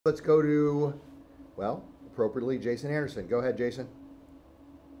Let's go to, well, appropriately, Jason Anderson. Go ahead, Jason.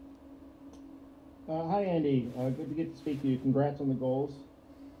 Hi, Andy. Good to get to speak to you. Congrats on the goals.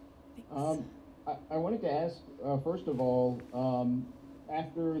 Thanks. I wanted to ask, first of all,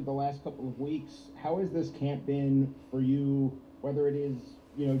 after the last couple of weeks, how has this camp been for you, whether it is,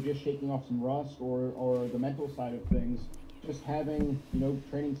 just shaking off some rust or the mental side of things, just having,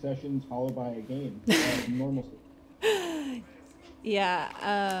 training sessions followed by a game, normalcy?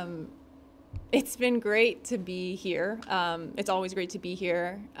 Yeah, it's been great to be here. It's always great to be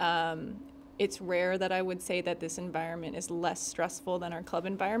here. It's rare that I would say that this environment is less stressful than our club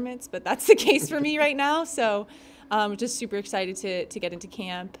environments, but that's the case for me right now. So just super excited to get into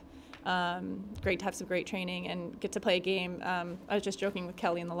camp. Great to have some great training and get to play a game. I was just joking with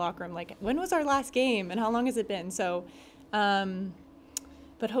Kelly in the locker room, like, when was our last game and how long has it been? So,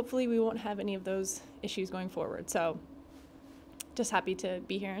 but hopefully we won't have any of those issues going forward. So just happy to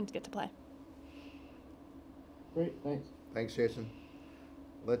be here and to get to play. Great, thanks. Thanks, Jason.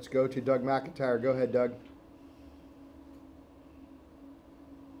 Let's go to Doug McIntyre. Go ahead, Doug.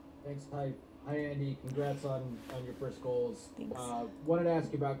 Thanks. Hi, Andy. Congrats on your first goals. Thanks. Wanted to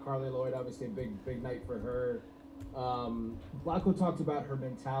ask you about Carly Lloyd. Obviously, a big night for her. Blacko talked about her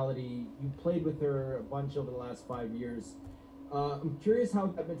mentality. You played with her a bunch over the last 5 years. I'm curious how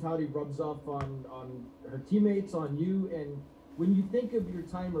that mentality rubs off on her teammates, on you, and when you think of your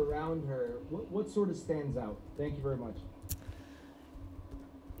time around her, what sort of stands out? Thank you very much.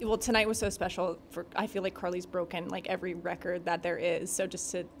 Well, tonight was so special. I feel like Carly's broken like every record that there is. So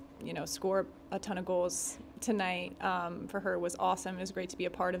just to, score a ton of goals tonight for her was awesome. It was great to be a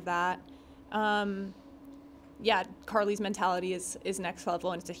part of that. Yeah, Carly's mentality is next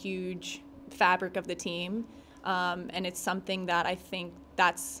level, and it's a huge fabric of the team. And it's something that I think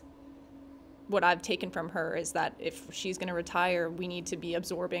that's what I've taken from her, is that if she's going to retire, we need to be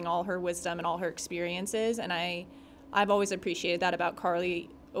absorbing all her wisdom and all her experiences. And I've always appreciated that about Carly.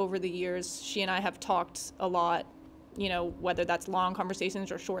 Over the years, she and I have talked a lot, whether that's long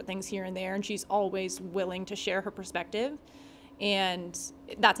conversations or short things here and there, and she's always willing to share her perspective, and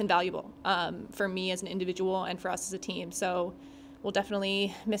that's invaluable for me as an individual and for us as a team. So we'll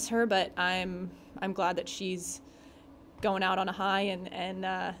definitely miss her, but I'm glad that she's going out on a high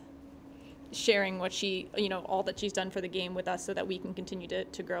and sharing what she, all that she's done for the game with us, so that we can continue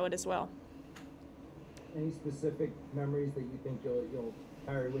to grow it as well. Any specific memories that you think you'll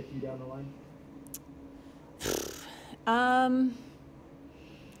carry with you down the line?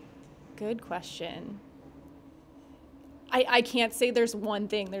 Good question. I can't say there's one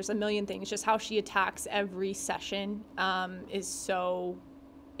thing. There's a million things. Just how she attacks every session is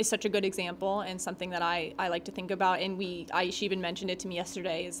such a good example, and something that I like to think about. And she even mentioned it to me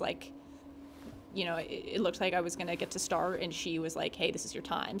yesterday, is like, it looked like I was going to get to start, and she was like, hey, this is your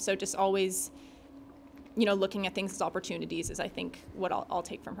time. So just always, looking at things as opportunities is, I think, what I'll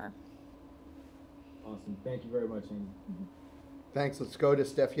take from her. Awesome. Thank you very much, Andi. Mm-hmm. Thanks. Let's go to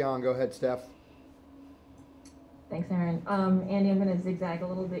Steph Young. Go ahead, Steph. Thanks, Aaron. Andy, I'm going to zigzag a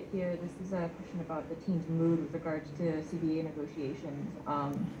little bit here. This is a question about the team's mood with regards to CBA negotiations.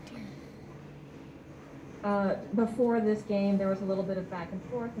 Before this game, there was a little bit of back and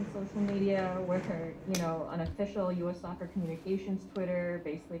forth in social media where, an official U.S. Soccer Communications Twitter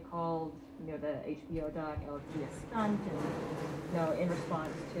basically called, the HBO doc LG a stunt, and, in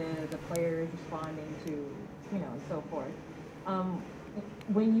response to the players responding to, and so forth.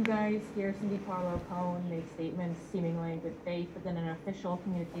 When you guys hear Cindy Parlow-Cohn make statements seemingly in good faith, but then an official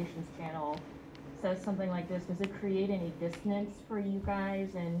communications channel says something like this, does it create any dissonance for you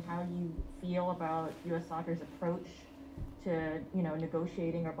guys and how you feel about U.S. Soccer's approach to,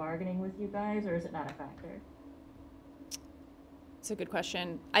 negotiating or bargaining with you guys, or is it not a factor? It's a good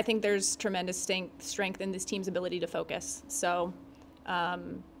question. I think there's tremendous strength in this team's ability to focus. So,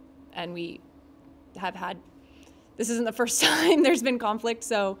 and we have had, this isn't the first time there's been conflict,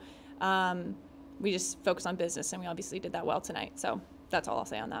 so we just focus on business, and we obviously did that well tonight. So that's all I'll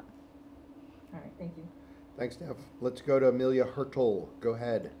say on that. All right, thank you. Thanks, Steph. Let's go to Amelia Hertel. Go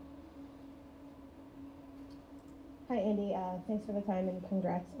ahead. Hi, Andy. Thanks for the time and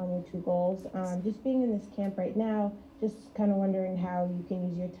congrats on your 2 goals. Just being in this camp right now, just kind of wondering how you can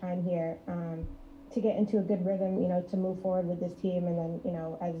use your time here to get into a good rhythm, to move forward with this team, and then,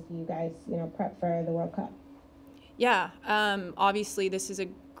 as you guys, prep for the World Cup. Yeah, obviously this is a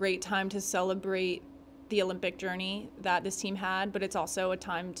great time to celebrate the Olympic journey that this team had, but it's also a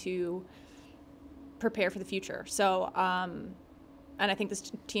time to prepare for the future. So, and I think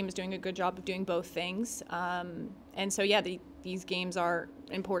this team is doing a good job of doing both things. And so, yeah, these games are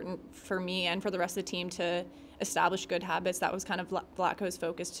important for me and for the rest of the team to establish good habits. That was kind of Vlatko's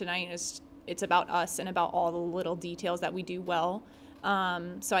focus tonight. Is it's about us and about all the little details that we do well.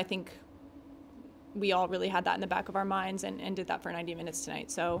 So I think we all really had that in the back of our minds and did that for 90 minutes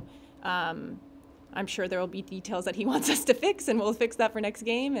tonight. So I'm sure there will be details that he wants us to fix, and we'll fix that for next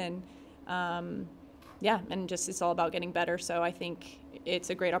game. And and just it's all about getting better. So I think it's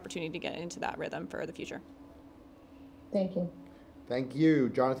a great opportunity to get into that rhythm for the future. Thank you. Thank you.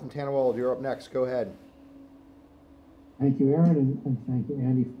 Jonathan Tannenwald, you're up next. Go ahead. Thank you, Aaron, and thank you,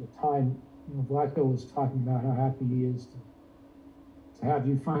 Andy, for the time. You know, Vlatko was talking about how happy he is to have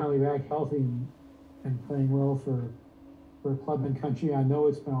you finally back healthy and playing well for club and country. I know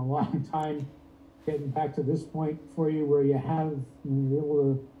it's been a long time getting back to this point for you where you're able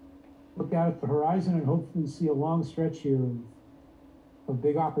to look out at the horizon and hopefully see a long stretch here of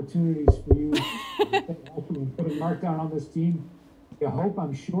big opportunities for you and put a mark down on this team. You hope,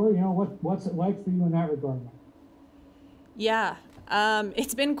 I'm sure. You know, what's it like for you in that regard? Yeah,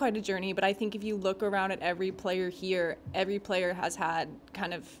 it's been quite a journey, but I think if you look around at every player here, every player has had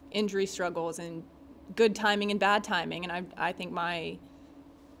kind of injury struggles and good timing and bad timing, and I think my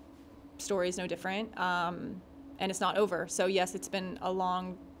story is no different, and it's not over. So yes, it's been a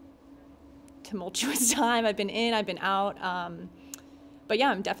long, tumultuous time. I've been in, I've been out, but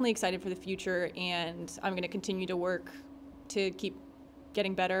yeah, I'm definitely excited for the future, and I'm going to continue to work to keep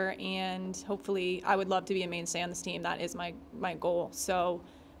getting better, and hopefully I would love to be a mainstay on this team. That is my goal. So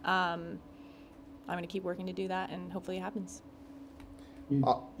I'm going to keep working to do that, and hopefully it happens.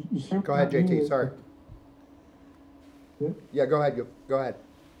 Go ahead, JT. Sorry. Yeah, go ahead. Go ahead.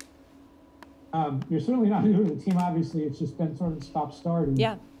 You're certainly not new to the team. Obviously, it's just been sort of stop-start. And,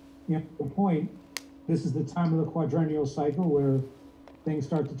 Yeah. You know, the point, this is the time of the quadrennial cycle where things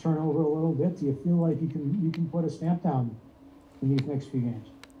start to turn over a little bit. Do you feel like you can put a stamp down in these next few games?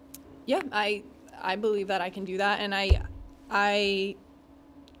 Yeah, I believe that I can do that, and I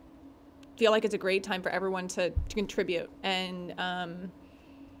feel like it's a great time for everyone to contribute. And I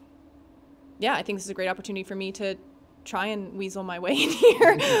think this is a great opportunity for me to try and weasel my way in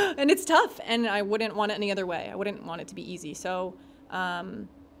here. And it's tough, and I wouldn't want it any other way. I wouldn't want it to be easy. So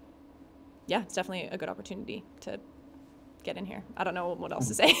it's definitely a good opportunity to get in here. I don't know what else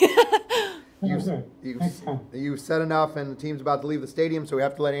to say. You've said enough, and the team's about to leave the stadium, so we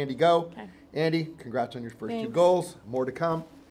have to let Andi go. Okay. Andi, congrats on your first Thanks. 2 goals. More to come.